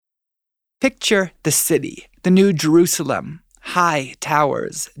Picture the city, the New Jerusalem, high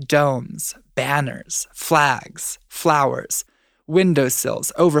towers, domes, banners, flags, flowers,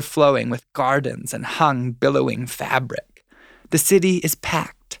 windowsills overflowing with gardens and hung billowing fabric. The city is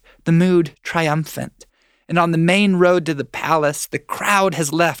packed, the mood triumphant, and on the main road to the palace, the crowd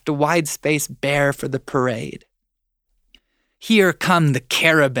has left a wide space bare for the parade. Here come the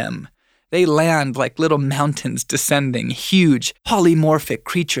cherubim. They land like little mountains descending, huge, polymorphic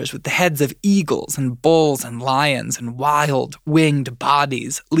creatures with the heads of eagles and bulls and lions and wild, winged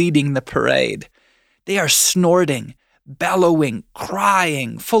bodies leading the parade. They are snorting, bellowing,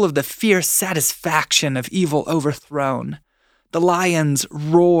 crying, full of the fierce satisfaction of evil overthrown. The lions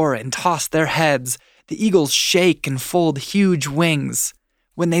roar and toss their heads. The eagles shake and fold huge wings.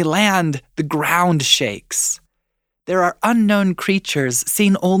 When they land, the ground shakes. There are unknown creatures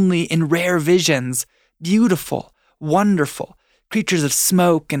seen only in rare visions, beautiful, wonderful, creatures of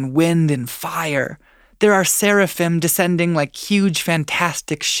smoke and wind and fire. There are seraphim descending like huge,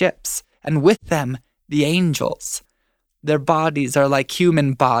 fantastic ships, and with them, the angels. Their bodies are like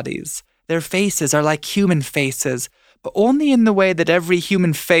human bodies. Their faces are like human faces, but only in the way that every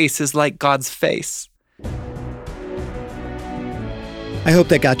human face is like God's face. I hope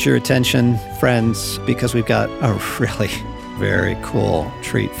that got your attention, friends, because we've got a really very cool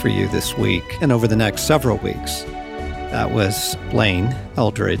treat for you this week and over the next several weeks. That was Blaine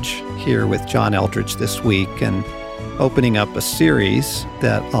Eldridge here with John Eldredge this week and opening up a series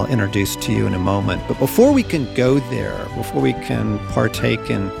that I'll introduce to you in a moment. But before we can go there, before we can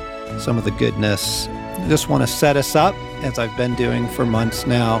partake in some of the goodness, I just want to set us up, as I've been doing for months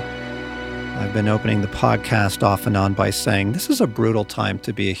now. I've been opening the podcast off and on by saying this is a brutal time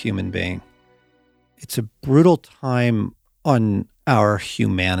to be a human being. It's a brutal time on our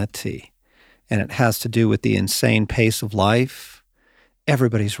humanity, and it has to do with the insane pace of life.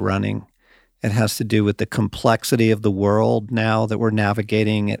 Everybody's running. It has to do with the complexity of the world now that we're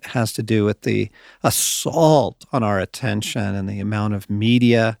navigating. It has to do with the assault on our attention and the amount of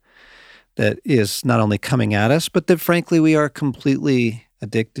media that is not only coming at us, but that frankly we are completely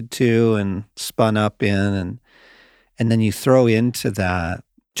addicted to and spun up in, and then you throw into that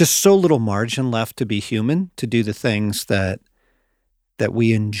just so little margin left to be human, to do the things that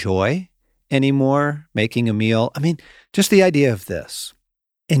we enjoy anymore, making a meal. I mean, just the idea of this,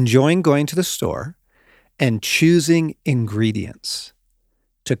 enjoying going to the store and choosing ingredients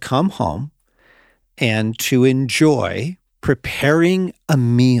to come home and to enjoy preparing a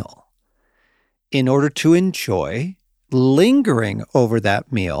meal in order to enjoy lingering over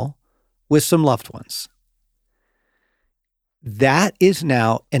that meal with some loved ones. That is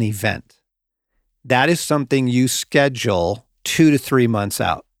now an event. That is something you schedule 2 to 3 months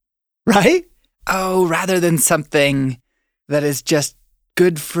out, right? Oh, rather than something that is just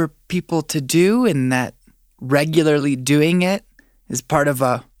good for people to do and that regularly doing it is part of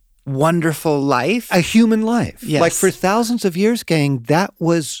a wonderful life. A human life. Yes. Like for thousands of years, gang, that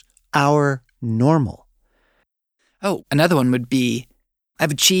was our normal. Oh, another one would be,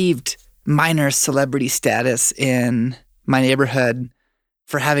 I've achieved minor celebrity status in my neighborhood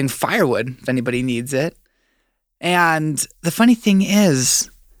for having firewood, if anybody needs it. And the funny thing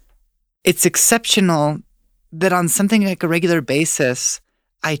is, it's exceptional that on something like a regular basis,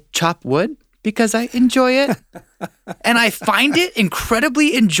 I chop wood because I enjoy it. And I find it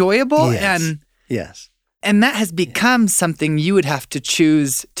incredibly enjoyable. Yes. And that has become something you would have to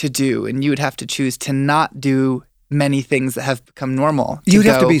choose to do, and you would have to choose to not do many things that have become normal. You'd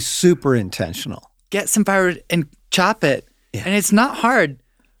have to be super intentional. Get some firewood and chop it. Yeah. And it's not hard,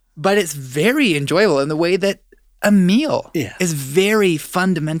 but it's very enjoyable in the way that a meal is very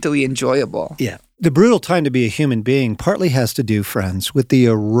fundamentally enjoyable. Yeah. The brutal time to be a human being partly has to do, friends, with the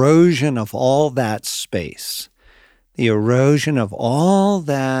erosion of all that space, the erosion of all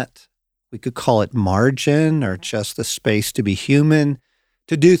that, we could call it margin or just the space to be human,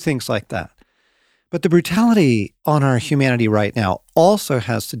 to do things like that. But the brutality on our humanity right now also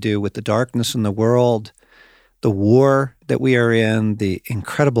has to do with the darkness in the world, the war that we are in, the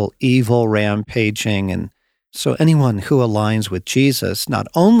incredible evil rampaging. And so anyone who aligns with Jesus not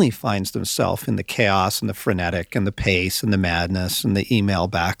only finds themselves in the chaos and the frenetic and the pace and the madness and the email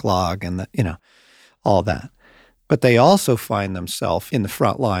backlog and all that, but they also find themselves in the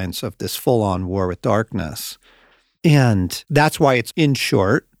front lines of this full-on war with darkness. And that's why it's, in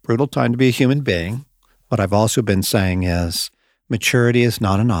short, brutal time to be a human being. What I've also been saying is maturity is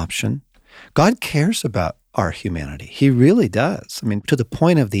not an option. God cares about our humanity. He really does. I mean, to the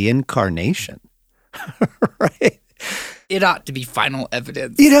point of the incarnation, right? It ought to be final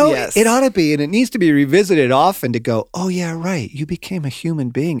evidence. Yes. It ought to be, and it needs to be revisited often to go, oh, yeah, right. You became a human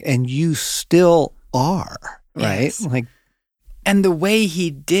being, and you still are, right? Yes. And the way he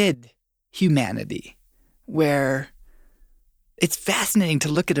did humanity, where it's fascinating to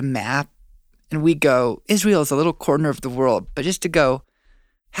look at a map and we go, Israel is a little corner of the world, but just to go,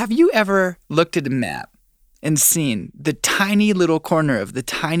 have you ever looked at a map and seen the tiny little corner of the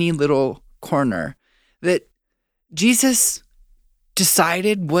tiny little corner that Jesus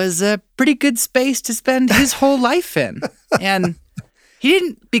decided was a pretty good space to spend his whole life in? And he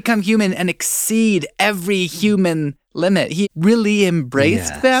didn't become human and exceed every human limit. He really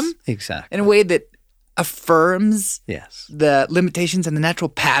embraced them exactly. in a way that affirms the limitations and the natural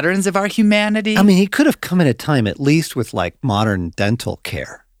patterns of our humanity. I mean, he could have come at a time at least with modern dental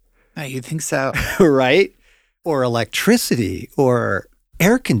care. Oh, you think so? Right? Or electricity or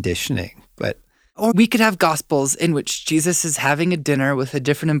air conditioning. Or we could have gospels in which Jesus is having a dinner with a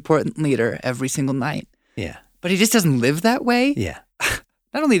different important leader every single night. Yeah. But he just doesn't live that way. Yeah.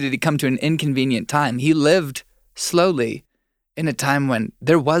 Not only did he come to an inconvenient time, he lived slowly in a time when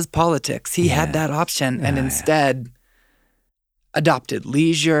there was politics. He had that option and instead adopted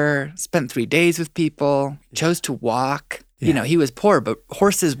leisure, spent 3 days with people, chose to walk. Yeah. He was poor, but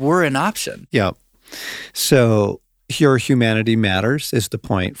horses were an option. Yeah. So your humanity matters is the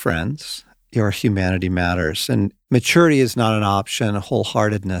point, friends. Your humanity matters. And maturity is not an option.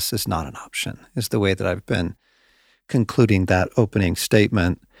 Wholeheartedness is not an option, is the way that I've been concluding that opening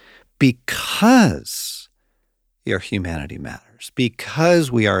statement. Because your humanity matters, because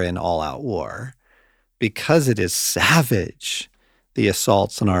we are in all-out war, because it is savage, the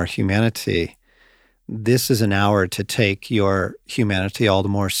assaults on our humanity, this is an hour to take your humanity all the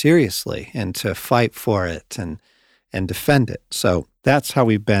more seriously and to fight for it and defend it. So that's how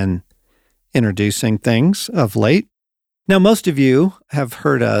we've been introducing things of late. Now, most of you have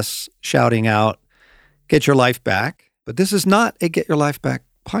heard us shouting out, "Get your life back," but this is not a Get Your Life Back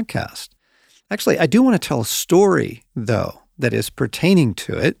podcast. Actually, I do want to tell a story, though, that is pertaining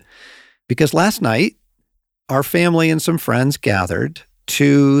to it, because last night, our family and some friends gathered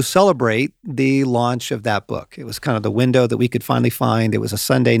to celebrate the launch of that book. It was kind of the window that we could finally find. It was a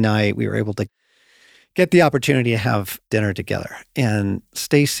Sunday night. We were able to get the opportunity to have dinner together. And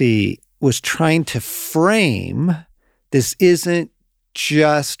Stacy was trying to frame, this isn't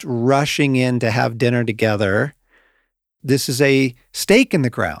just rushing in to have dinner together. This is a stake in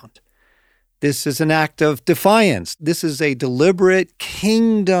the ground. This is an act of defiance. This is a deliberate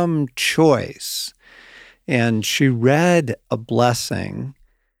kingdom choice. And she read a blessing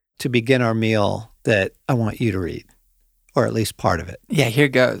to begin our meal that I want you to read, or at least part of it. Yeah, here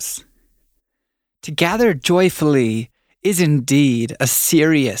goes. To gather joyfully is indeed a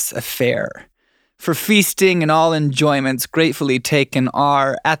serious affair, for feasting and all enjoyments gratefully taken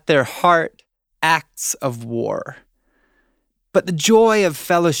are, at their heart, acts of war. But the joy of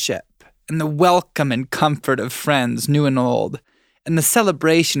fellowship, and the welcome and comfort of friends new and old, and the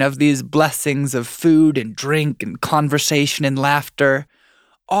celebration of these blessings of food and drink and conversation and laughter,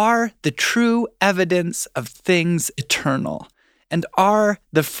 are the true evidence of things eternal, and are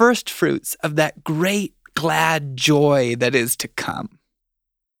the first fruits of that great glad joy that is to come.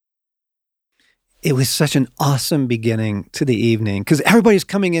 It was such an awesome beginning to the evening because everybody's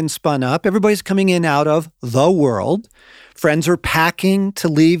coming in spun up. Everybody's coming in out of the world. Friends are packing to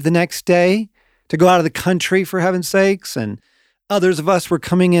leave the next day, to go out of the country, for heaven's sakes. And others of us were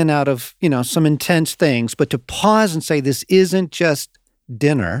coming in out of, some intense things. But to pause and say, this isn't just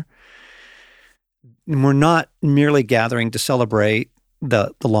dinner. And we're not merely gathering to celebrate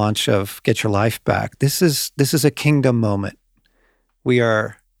the launch of Get Your Life Back. This is a kingdom moment. We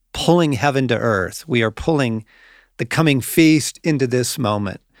are pulling heaven to earth. We are pulling the coming feast into this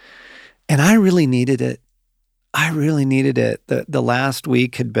moment. And I really needed it. The last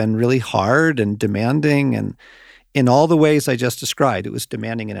week had been really hard and demanding, and in all the ways I just described. It was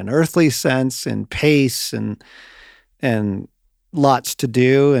demanding in an earthly sense, in pace and lots to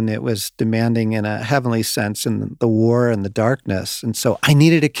do, and it was demanding in a heavenly sense in the war and the darkness. And so I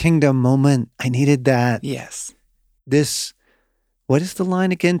needed a kingdom moment. I needed that. Yes. What is the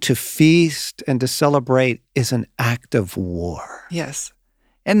line again? To feast and to celebrate is an act of war. Yes.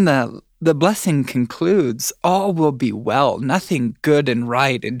 And the blessing concludes, all will be well. Nothing good and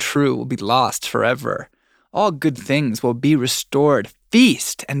right and true will be lost forever. All good things will be restored.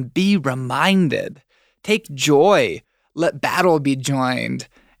 Feast and be reminded. Take joy. Let battle be joined.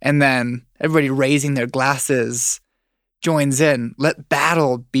 And then everybody raising their glasses joins in. Let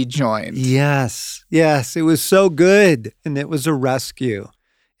battle be joined. Yes. It was so good. And it was a rescue.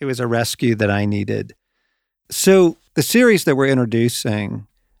 It was a rescue that I needed. So The series that we're introducing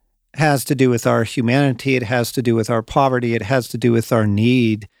has to do with our humanity. It has to do with our poverty. It has to do with our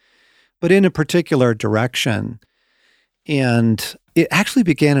need, but in a particular direction. And it actually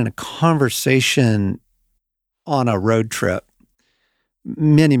began in a conversation on a road trip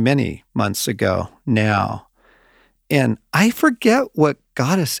many, many months ago now. And I forget what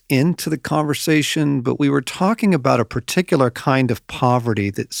got us into the conversation, but we were talking about a particular kind of poverty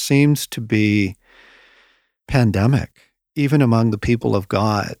that seems to be pandemic, even among the people of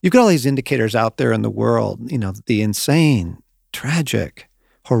God. You've got all these indicators out there in the world, the insane, tragic,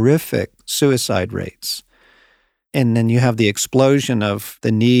 horrific suicide rates. And then you have the explosion of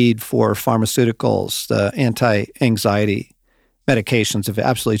the need for pharmaceuticals. The anti-anxiety medications have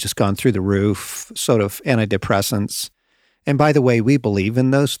absolutely just gone through the roof, sort of antidepressants. And by the way, we believe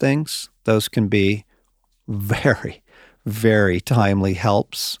in those things. Those can be very, very timely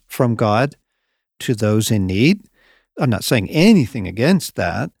helps from God to those in need. I'm not saying anything against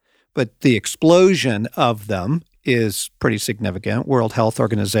that, but the explosion of them is pretty significant. World Health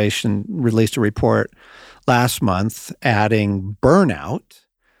Organization released a report last month adding burnout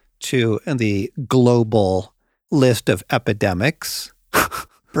to the global list of epidemics.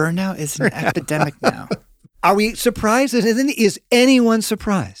 Burnout is an epidemic now. Are we surprised? Is anyone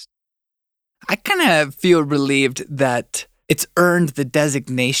surprised? I kind of feel relieved that it's earned the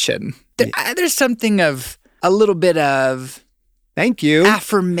designation. There's something of a little bit of thank you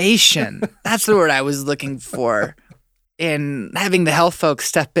affirmation. That's the word I was looking for. In having the health folks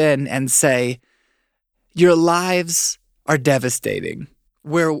step in and say, your lives are devastating.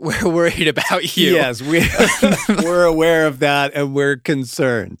 We're worried about you. Yes, we're aware of that and we're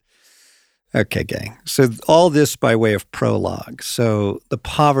concerned. Okay, gang. So all this by way of prologue. So the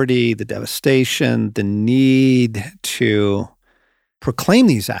poverty, the devastation, the need to proclaim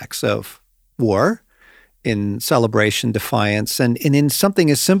these acts of war in celebration, defiance, and in something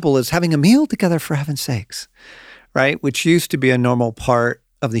as simple as having a meal together, for heaven's sakes, right? Which used to be a normal part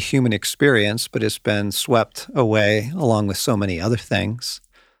of the human experience, but it's been swept away along with so many other things.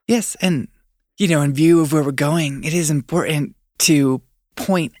 Yes, and, in view of where we're going, it is important to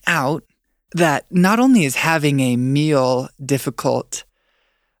point out that not only is having a meal difficult,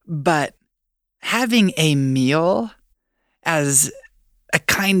 but having a meal as a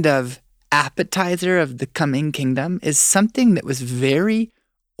kind of appetizer of the coming kingdom is something that was very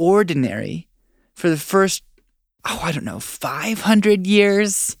ordinary for the first 500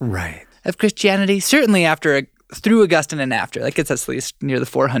 years right. of Christianity. Certainly through Augustine and after, like it's at least near the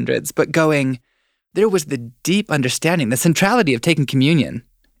 400s, but there was the deep understanding, the centrality of taking communion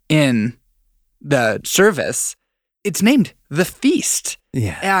in the service. It's named the feast.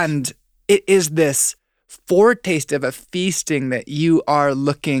 Yeah. And it is this foretaste of a feasting that you are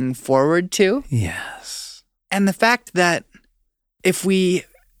looking forward to. Yes. And the fact that if we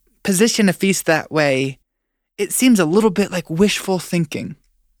position a feast that way, it seems a little bit like wishful thinking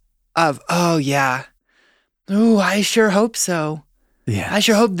of, I sure hope so. Yeah. I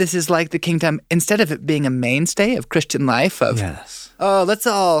sure hope this is like the kingdom, instead of it being a mainstay of Christian life of, yes. Let's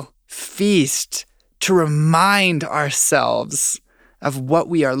all feast to remind ourselves of what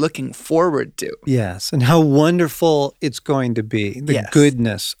we are looking forward to. Yes, and how wonderful it's going to be, the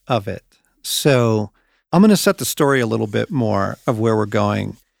goodness of it. So I'm going to set the story a little bit more of where we're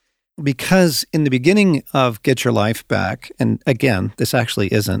going, because in the beginning of Get Your Life Back, and again, this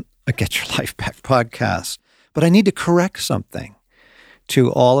actually isn't a Get Your Life Back podcast, but I need to correct something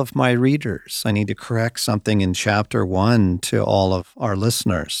to all of my readers. I need to correct something in chapter 1 to all of our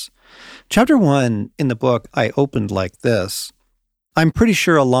listeners. Chapter 1 in the book, I opened like this. I'm pretty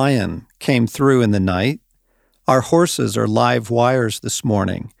sure a lion came through in the night. Our horses are live wires this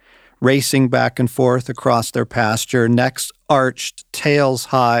morning, racing back and forth across their pasture, necks arched, tails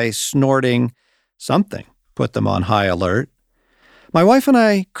high, snorting. Something put them on high alert. My wife and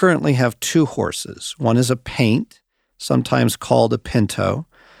I currently have 2 horses. One is a paint, sometimes called a pinto,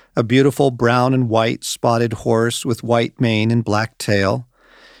 a beautiful brown and white spotted horse with white mane and black tail.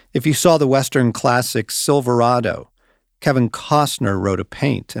 If you saw the Western classic Silverado, Kevin Costner wrote a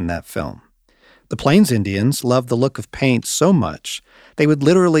paint in that film. The Plains Indians loved the look of paint so much, they would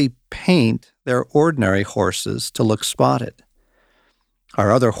literally paint their ordinary horses to look spotted.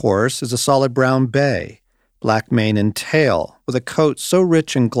 Our other horse is a solid brown bay, black mane and tail, with a coat so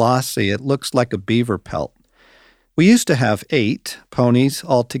rich and glossy it looks like a beaver pelt. We used to have 8 ponies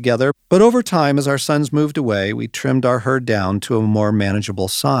altogether, but over time, as our sons moved away, we trimmed our herd down to a more manageable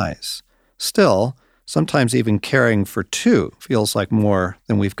size. Still, sometimes even caring for 2 feels like more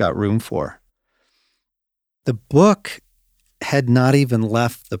than we've got room for. The book had not even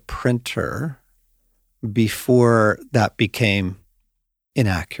left the printer before that became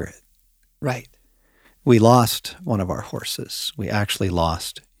inaccurate. Right. We lost one of our horses. We actually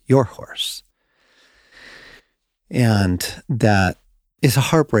lost your horse. And that is a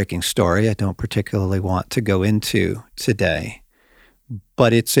heartbreaking story I don't particularly want to go into today.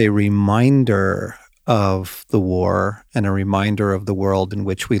 But it's a reminder of the war and a reminder of the world in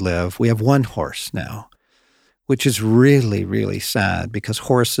which we live. We have one horse now, which is really, really sad because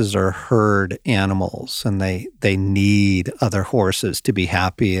horses are herd animals and they need other horses to be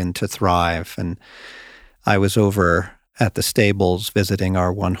happy and to thrive. And I was over at the stables visiting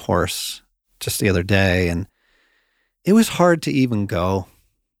our one horse just the other day, and it was hard to even go.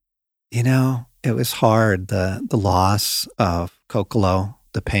 You know, it was hard, the loss of Kokolo,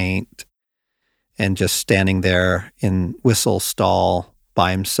 the paint, and just standing there in Whistle stall by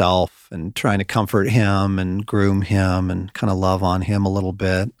himself and trying to comfort him and groom him and kind of love on him a little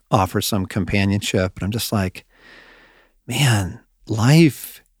bit, offer some companionship. And I'm just like, man,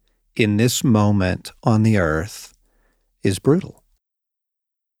 life in this moment on the earth is brutal.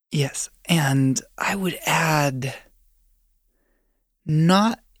 Yes. And I would add,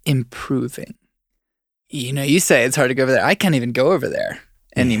 not improving. You know, you say it's hard to go over there. I can't even go over there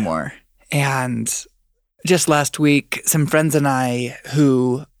anymore. And just last week, some friends and I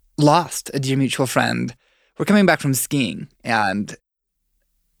who lost a dear mutual friend were coming back from skiing. And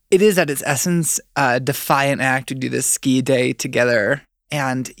it is at its essence a defiant act to do this ski day together.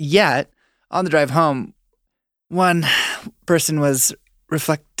 And yet, on the drive home, one person was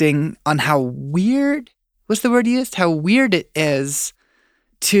reflecting on how weird, what's the word used? How weird it is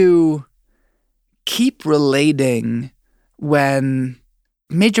to keep relating when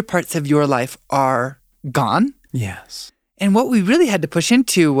major parts of your life are gone. Yes. And what we really had to push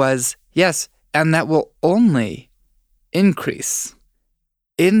into was, yes, and that will only increase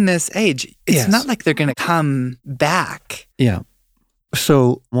in this age. It's not like they're going to come back. Yeah.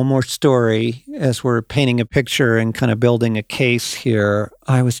 So one more story as we're painting a picture and kind of building a case here.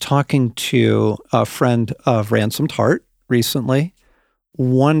 I was talking to a friend of Ransomed Heart recently.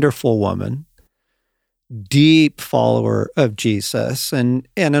 Wonderful woman, deep follower of Jesus and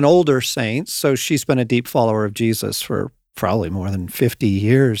an older saint. So she's been a deep follower of Jesus for probably more than 50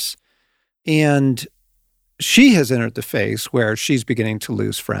 years. And she has entered the phase where she's beginning to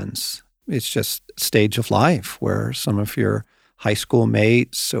lose friends. It's just a stage of life where some of your high school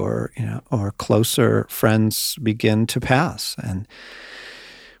mates or closer friends begin to pass. And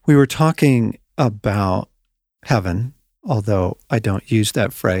we were talking about heaven. Although I don't use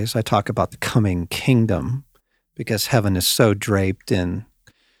that phrase, I talk about the coming kingdom because heaven is so draped in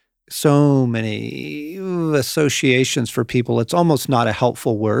so many associations for people. It's almost not a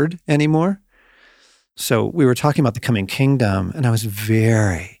helpful word anymore. So we were talking about the coming kingdom, and I was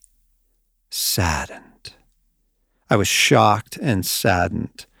very saddened. I was shocked and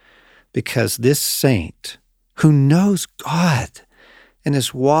saddened because this saint who knows God and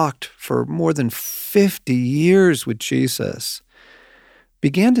has walked for more than 50 years with Jesus,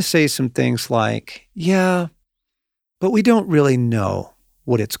 began to say some things like, yeah, but we don't really know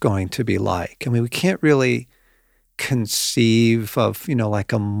what it's going to be like. I mean, we can't really conceive of,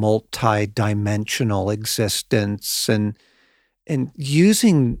 like a multi-dimensional existence and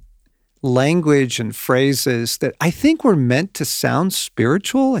using language and phrases that I think were meant to sound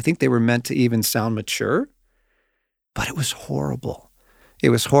spiritual. I think they were meant to even sound mature, but it was horrible. It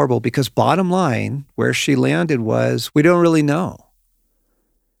was horrible because bottom line, where she landed was, we don't really know.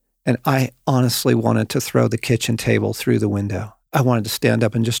 And I honestly wanted to throw the kitchen table through the window. I wanted to stand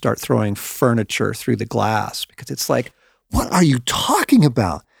up and just start throwing furniture through the glass because it's like, what are you talking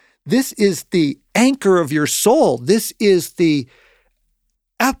about? This is the anchor of your soul. This is the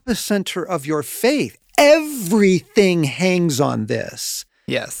epicenter of your faith. Everything hangs on this.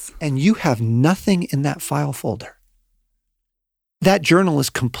 Yes. And you have nothing in that file folder. That journal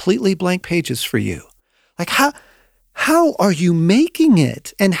is completely blank pages for you. Like, how are you making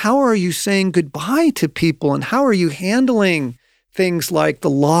it? And how are you saying goodbye to people? And how are you handling things like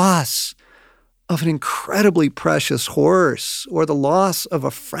the loss of an incredibly precious horse or the loss of a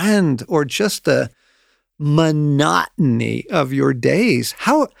friend or just the monotony of your days?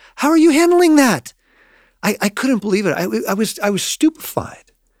 How are you handling that? I couldn't believe it. I was stupefied.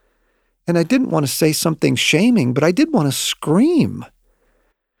 And I didn't want to say something shaming, but I did want to scream.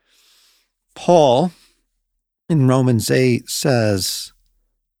 Paul, in Romans 8, says,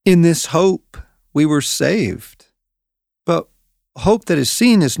 in this hope we were saved. But hope that is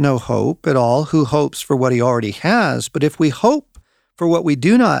seen is no hope at all. Who hopes for what he already has? But if we hope for what we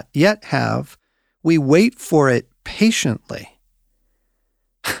do not yet have, we wait for it patiently.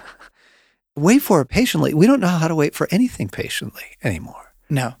 wait for it patiently. We don't know how to wait for anything patiently anymore.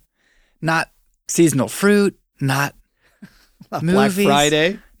 No, not seasonal fruit, not movies, Black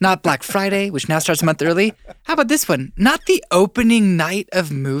Friday. not Black Friday, which now starts a month early. How about this one? Not the opening night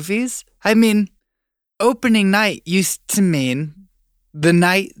of movies. I mean, opening night used to mean the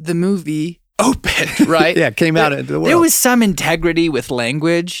night the movie opened, right? Yeah, came out into the world. There was some integrity with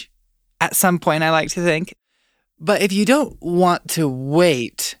language at some point, I like to think. But if you don't want to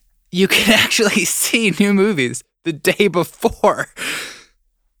wait, you can actually see new movies the day before.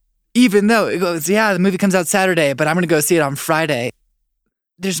 Even though it goes, yeah, the movie comes out Saturday, but I'm going to go see it on Friday.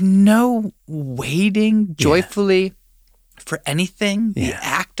 There's no waiting joyfully for anything. Yeah. The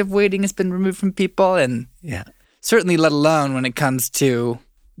act of waiting has been removed from people, and certainly let alone when it comes to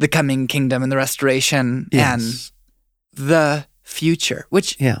the coming kingdom and the restoration and the future,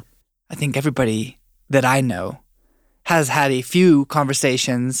 which I think everybody that I know has had a few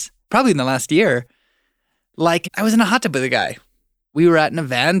conversations, probably in the last year. Like, I was in a hot tub with a guy. We were at an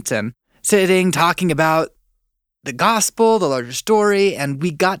event and sitting, talking about the gospel, the larger story, and we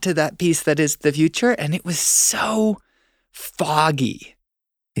got to that piece that is the future, and it was so foggy.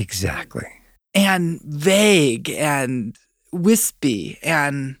 Exactly. And vague and wispy.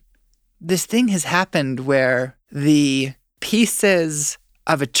 And this thing has happened where the pieces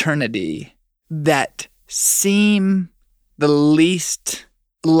of eternity that seem the least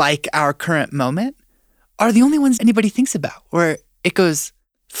like our current moment are the only ones anybody thinks about, where it goes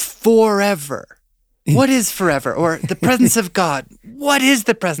forever. What is forever? Or the presence of God. What is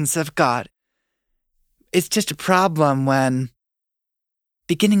the presence of God? It's just a problem when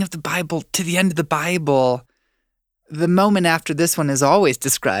beginning of the Bible to the end of the Bible, the moment after this one is always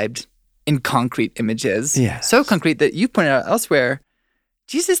described in concrete images. Yes. So concrete that you pointed out elsewhere,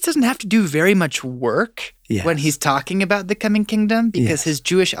 Jesus doesn't have to do very much work when he's talking about the coming kingdom because his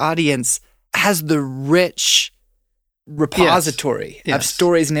Jewish audience has the rich repository of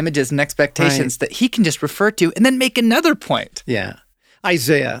stories and images and expectations that he can just refer to and then make another point. Yeah.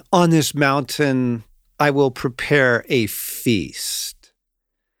 Isaiah, on this mountain, I will prepare a feast.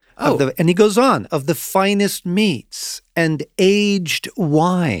 And he goes on, of the finest meats and aged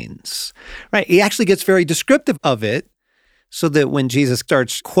wines. Right. He actually gets very descriptive of it so that when Jesus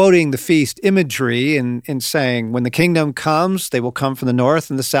starts quoting the feast imagery and saying, when the kingdom comes, they will come from the north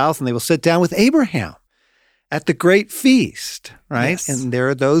and the south, and they will sit down with Abraham at the great feast, right? Yes. And there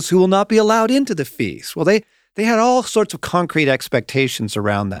are those who will not be allowed into the feast. Well, they had all sorts of concrete expectations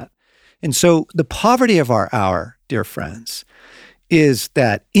around that. And so the poverty of our hour, dear friends, is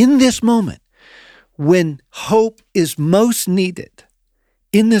that in this moment, when hope is most needed,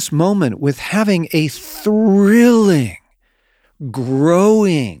 in this moment with having a thrilling,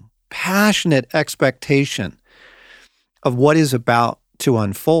 growing, passionate expectation of what is about to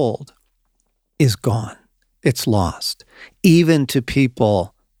unfold, is gone. It's lost, even to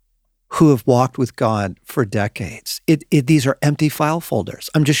people who have walked with God for decades. These are empty file folders.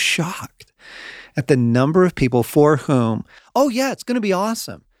 I'm just shocked at the number of people for whom, oh yeah, it's going to be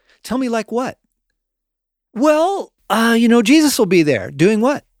awesome. Tell me like what? Well, Jesus will be there. Doing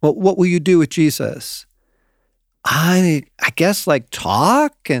what? Well, what will you do with Jesus? I guess like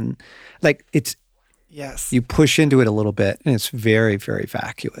talk and like it's, you push into it a little bit and it's very, very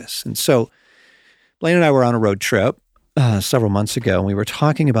vacuous. And so Blaine and I were on a road trip several months ago, and we were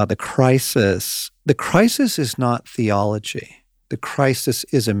talking about the crisis. The crisis is not theology. The crisis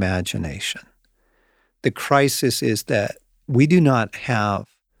is imagination. The crisis is that we do not have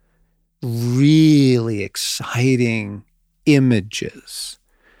really exciting images,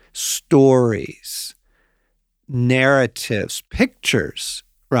 stories, narratives, pictures,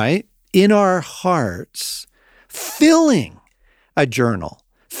 right, in our hearts, filling a journal,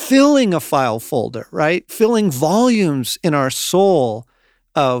 filling a file folder, right, filling volumes in our soul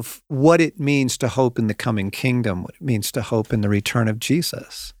of what it means to hope in the coming kingdom, what it means to hope in the return of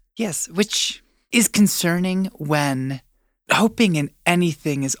Jesus. Yes, which is concerning when hoping in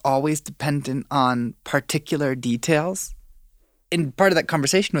anything is always dependent on particular details. And part of that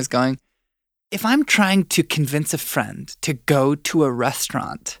conversation was going, if I'm trying to convince a friend to go to a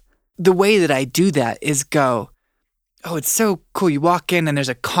restaurant, the way that I do that is go, oh, it's so cool. You walk in and there's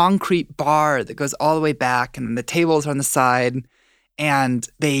a concrete bar that goes all the way back and the tables are on the side, and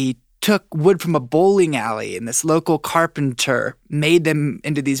they took wood from a bowling alley and this local carpenter made them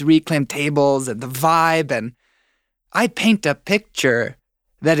into these reclaimed tables and the vibe. And I paint a picture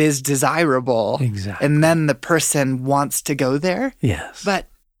that is desirable. Exactly. And then the person wants to go there. Yes. But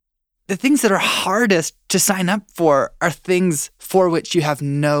the things that are hardest to sign up for are things for which you have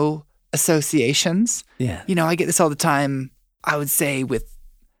no associations. Yeah. I get this all the time, I would say, with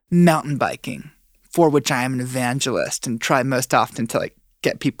mountain biking, for which I am an evangelist and try most often to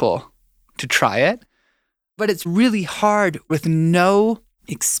get people to try it. But it's really hard with no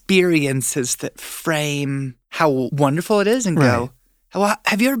experiences that frame how wonderful it is and go, well,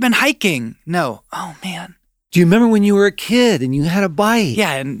 have you ever been hiking? No. Oh, man. Do you remember when you were a kid and you had a bike?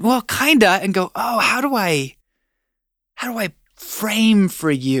 Yeah, and well, kinda, and go, oh, how do I frame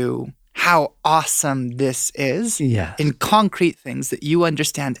for you how awesome this is in concrete things that you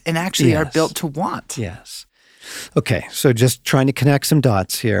understand and actually are built to want? Yes. Okay, so just trying to connect some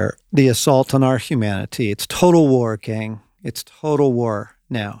dots here. The assault on our humanity, it's total war, gang. It's total war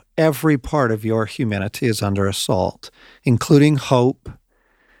now. Every part of your humanity is under assault, including hope,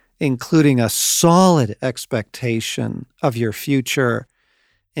 including a solid expectation of your future,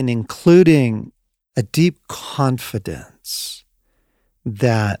 and including a deep confidence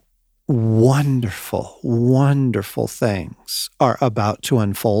that wonderful, wonderful things are about to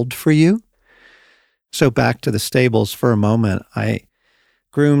unfold for you. So back to the stables for a moment. I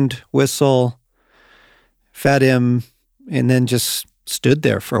groomed Whistle, fed him, and then just stood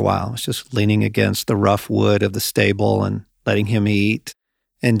there for a while. I was just leaning against the rough wood of the stable and letting him eat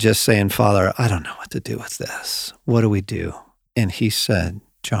and just saying, Father, I don't know what to do with this. What do we do? And he said,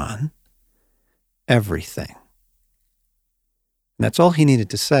 John, everything. And that's all he needed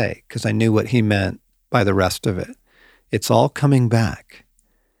to say, because I knew what he meant by the rest of it. It's all coming back,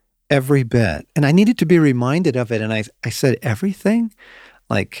 every bit. And I needed to be reminded of it. And I said, everything?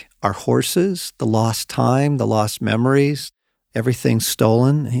 Like our horses, the lost time, the lost memories, everything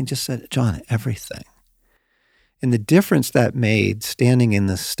stolen. And he just said, John, everything. And the difference that made standing in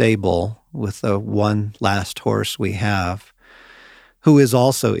the stable with the one last horse we have, who is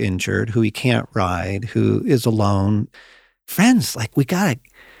also injured, who he can't ride, who is alone. Friends, we got to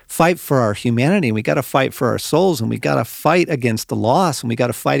fight for our humanity, and we got to fight for our souls, and we got to fight against the loss, and we got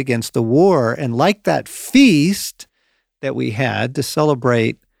to fight against the war. And like that feast that we had to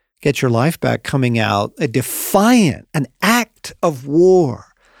celebrate Get Your Life Back coming out, an act of war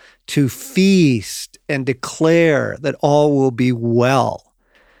to feast and declare that all will be well.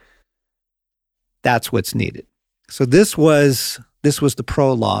 That's what's needed. So this was the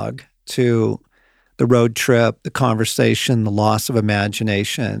prologue to the road trip, the conversation, the loss of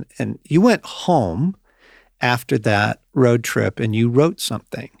imagination. And you went home after that road trip and you wrote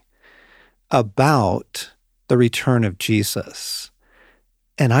something about the return of Jesus.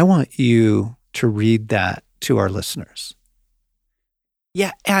 And I want you to read that to our listeners.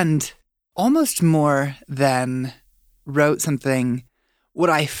 Yeah, and almost more than wrote something, what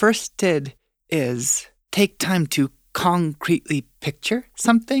I first did is take time to concretely picture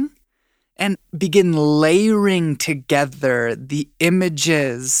something and begin layering together the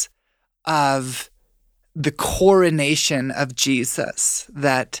images of the coronation of Jesus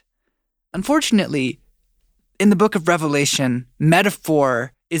that, unfortunately, in the book of Revelation,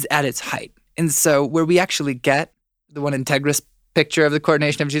 metaphor is at its height. And so where we actually get the one Integris picture of the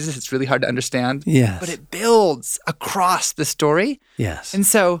coronation of Jesus, it's really hard to understand. Yes. But it builds across the story. Yes. And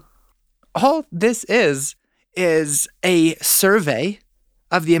so all this is a survey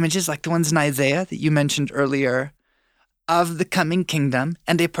of the images like the ones in Isaiah that you mentioned earlier of the coming kingdom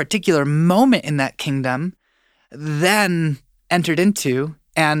and a particular moment in that kingdom then entered into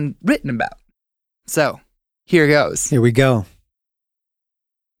and written about. So here goes. Here we go.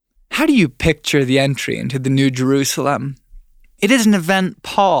 How do you picture the entry into the New Jerusalem? It is an event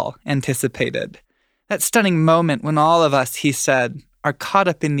Paul anticipated. That stunning moment when all of us, he said, are caught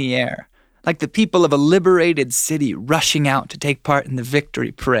up in the air, like the people of a liberated city rushing out to take part in the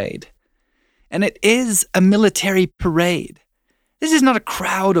victory parade. And it is a military parade. This is not a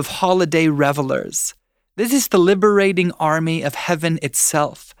crowd of holiday revelers. This is the liberating army of heaven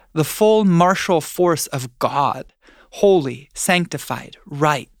itself, the full martial force of God, holy, sanctified,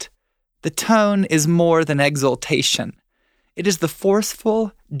 right. The tone is more than exultation. It is the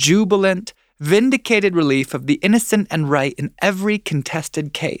forceful, jubilant, vindicated relief of the innocent and right in every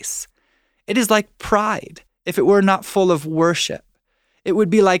contested case. It is like pride if it were not full of worship. It would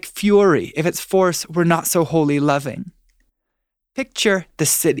be like fury if its force were not so wholly loving. Picture the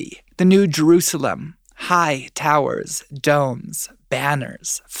city, the New Jerusalem, high towers, domes,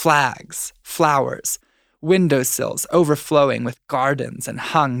 banners, flags, flowers, windowsills overflowing with gardens and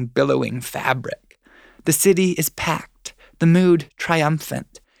hung billowing fabric. The city is packed, the mood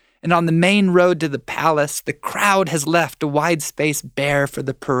triumphant, and on the main road to the palace, the crowd has left a wide space bare for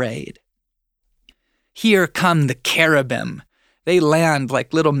the parade. Here come the cherubim. They land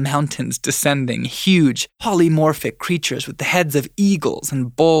like little mountains descending, huge, polymorphic creatures with the heads of eagles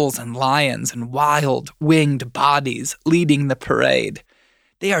and bulls and lions and wild, winged bodies leading the parade.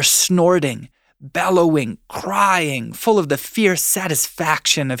 They are snorting, bellowing, crying, full of the fierce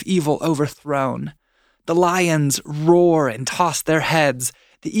satisfaction of evil overthrown. The lions roar and toss their heads.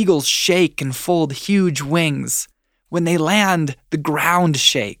 The eagles shake and fold huge wings. When they land, the ground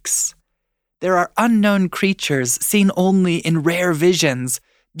shakes. There are unknown creatures seen only in rare visions,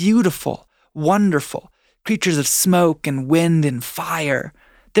 beautiful, wonderful, creatures of smoke and wind and fire.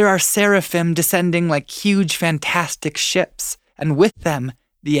 There are seraphim descending like huge fantastic ships, and with them,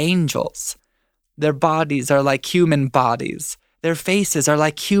 the angels. Their bodies are like human bodies. Their faces are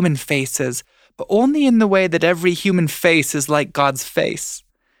like human faces, but only in the way that every human face is like God's face.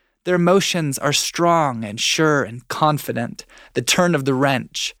 Their motions are strong and sure and confident, the turn of the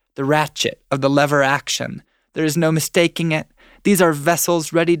wrench, the ratchet of the lever action. There is no mistaking it. These are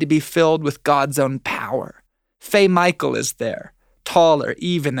vessels ready to be filled with God's own power. Fay Michael is there, taller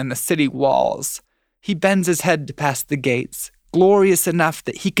even than the city walls. He bends his head to pass the gates, glorious enough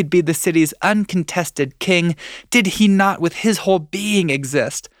that he could be the city's uncontested king, did he not with his whole being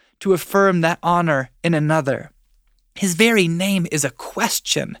exist, to affirm that honor in another. His very name is a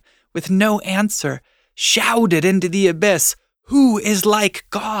question, with no answer, shouted into the abyss, who is like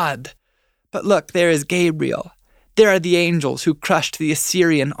God? But look, there is Gabriel. There are the angels who crushed the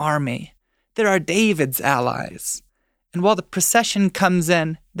Assyrian army. There are David's allies. And while the procession comes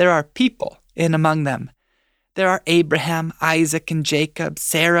in, there are people in among them. There are Abraham, Isaac, and Jacob,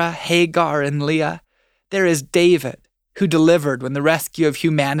 Sarah, Hagar, and Leah. There is David, who delivered when the rescue of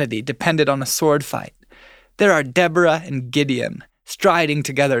humanity depended on a sword fight. There are Deborah and Gideon, striding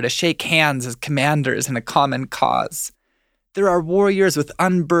together to shake hands as commanders in a common cause. There are warriors with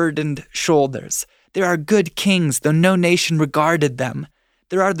unburdened shoulders. There are good kings, though no nation regarded them.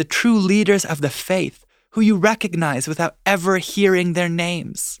 There are the true leaders of the faith, who you recognize without ever hearing their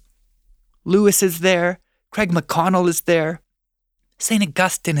names. Lewis is there. Craig McConnell is there. St.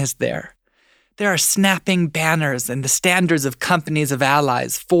 Augustine is there. There are snapping banners and the standards of companies of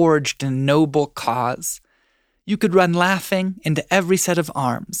allies forged in noble cause. You could run laughing into every set of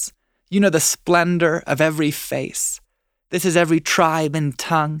arms. You know the splendor of every face. This is every tribe and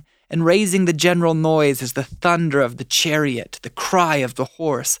tongue, and raising the general noise is the thunder of the chariot, the cry of the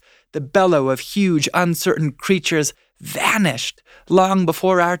horse, the bellow of huge, uncertain creatures vanished long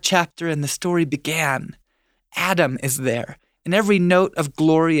before our chapter in the story began. Adam is there, and every note of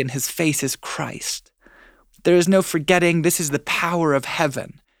glory in his face is Christ. There is no forgetting this is the power of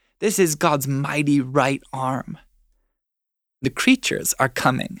heaven. This is God's mighty right arm. The creatures are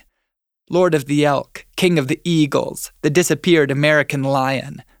coming. Lord of the elk, king of the eagles, the disappeared American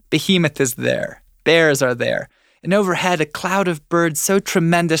lion. Behemoth is there. Bears are there. And overhead a cloud of birds so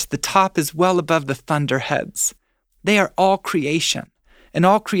tremendous the top is well above the thunderheads. They are all creation, and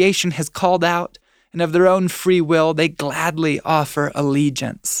all creation has called out, and of their own free will they gladly offer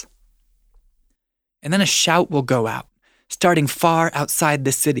allegiance. And then a shout will go out, starting far outside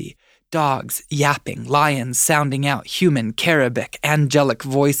the city, dogs yapping, lions sounding out human, cherubic, angelic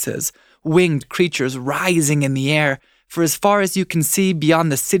voices, winged creatures rising in the air. For as far as you can see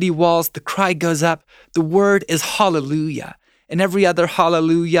beyond the city walls, the cry goes up, the word is hallelujah, and every other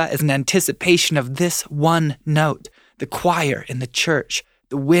hallelujah is an anticipation of this one note, the choir in the church,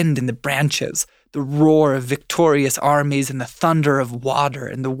 the wind in the branches, the roar of victorious armies and the thunder of water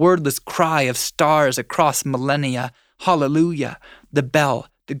and the wordless cry of stars across millennia, hallelujah, the bell,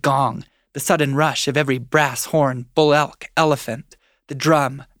 the gong, the sudden rush of every brass horn, bull elk, elephant, the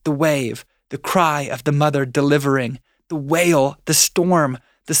drum, the wave, the cry of the mother delivering, the wail, the storm,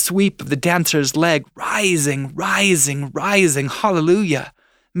 the sweep of the dancer's leg, rising, rising, rising, hallelujah.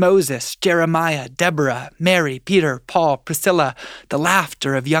 Moses, Jeremiah, Deborah, Mary, Peter, Paul, Priscilla, the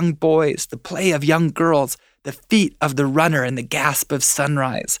laughter of young boys, the play of young girls, the feet of the runner and the gasp of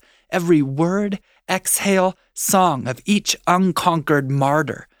sunrise, every word, exhale, song of each unconquered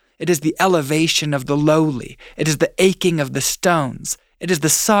martyr. It is the elevation of the lowly. It is the aching of the stones. It is the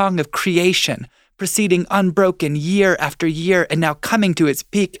song of creation, proceeding unbroken year after year and now coming to its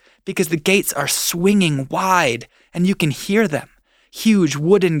peak because the gates are swinging wide and you can hear them. Huge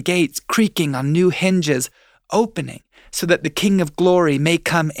wooden gates creaking on new hinges, opening so that the King of Glory may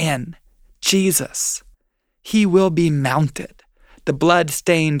come in. Jesus. He will be mounted, the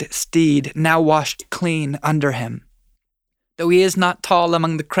blood-stained steed now washed clean under him. Though he is not tall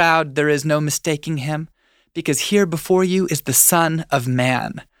among the crowd, there is no mistaking him, because here before you is the Son of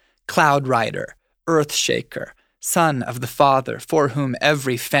Man, cloud rider, earth shaker, Son of the Father, for whom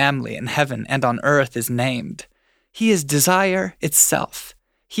every family in heaven and on earth is named. He is desire itself.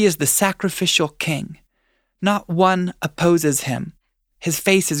 He is the sacrificial king. Not one opposes him. His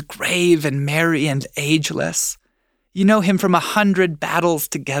face is grave and merry and ageless. You know him from 100 battles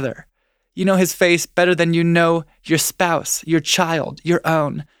together. You know his face better than you know your spouse, your child, your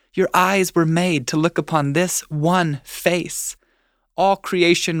own. Your eyes were made to look upon this one face. All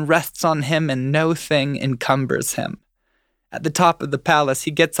creation rests on him and no thing encumbers him. At the top of the palace,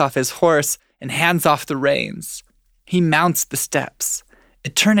 he gets off his horse and hands off the reins. He mounts the steps.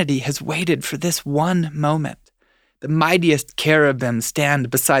 Eternity has waited for this one moment. The mightiest cherubim stand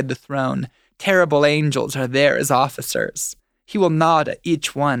beside the throne. Terrible angels are there as officers. He will nod at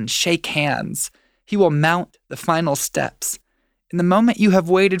each one, shake hands. He will mount the final steps. In the moment you have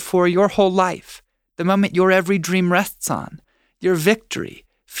waited for your whole life, the moment your every dream rests on, your victory,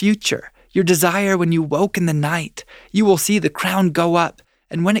 future, your desire when you woke in the night, you will see the crown go up,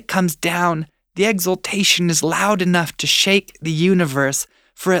 and when it comes down, the exultation is loud enough to shake the universe,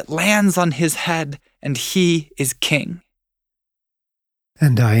 for it lands on his head, and he is king.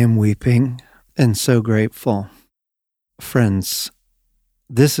 And I am weeping and so grateful. Friends,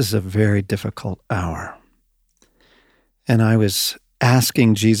 this is a very difficult hour. And I was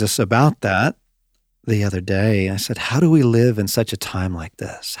asking Jesus about that the other day. I said, how do we live in such a time like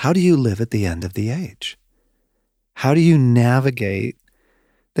this? How do you live at the end of the age? How do you navigate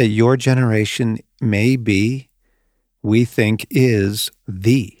that your generation may be, we think is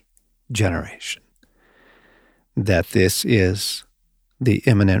the generation? That this is the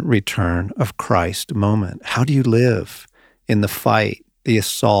imminent return of Christ moment. How do you live in the fight, the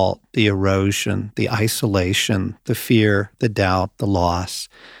assault, the erosion, the isolation, the fear, the doubt, the loss?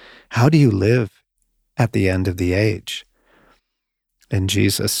 How do you live at the end of the age? And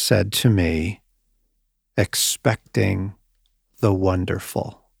Jesus said to me, expecting the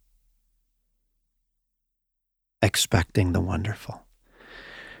wonderful. Expecting the wonderful.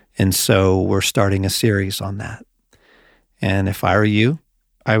 And so we're starting a series on that. And if I were you,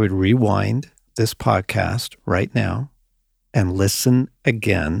 I would rewind this podcast right now and listen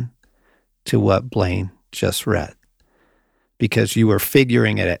again to what Blaine just read, because you were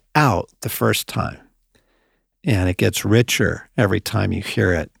figuring it out the first time, and it gets richer every time you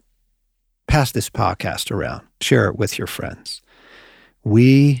hear it. Pass this podcast around. Share it with your friends.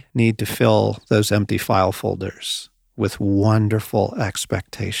 We need to fill those empty file folders with wonderful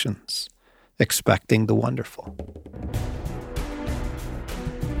expectations, expecting the wonderful.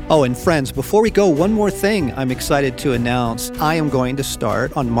 Oh, and friends, before we go, one more thing I'm excited to announce. I am going to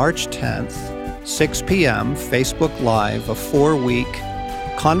start on March 10th, 6 p.m., Facebook Live, a 4-week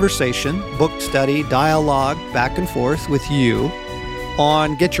conversation, book study, dialogue, back and forth with you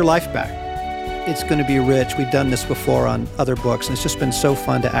on Get Your Life Back. It's going to be rich. We've done this before on other books, and it's just been so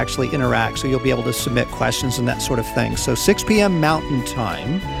fun to actually interact, so you'll be able to submit questions and that sort of thing. So 6 p.m. Mountain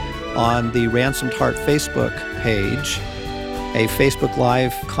Time on the Ransomed Heart Facebook page, a Facebook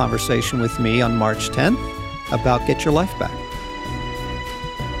Live conversation with me on March 10th about Get Your Life Back.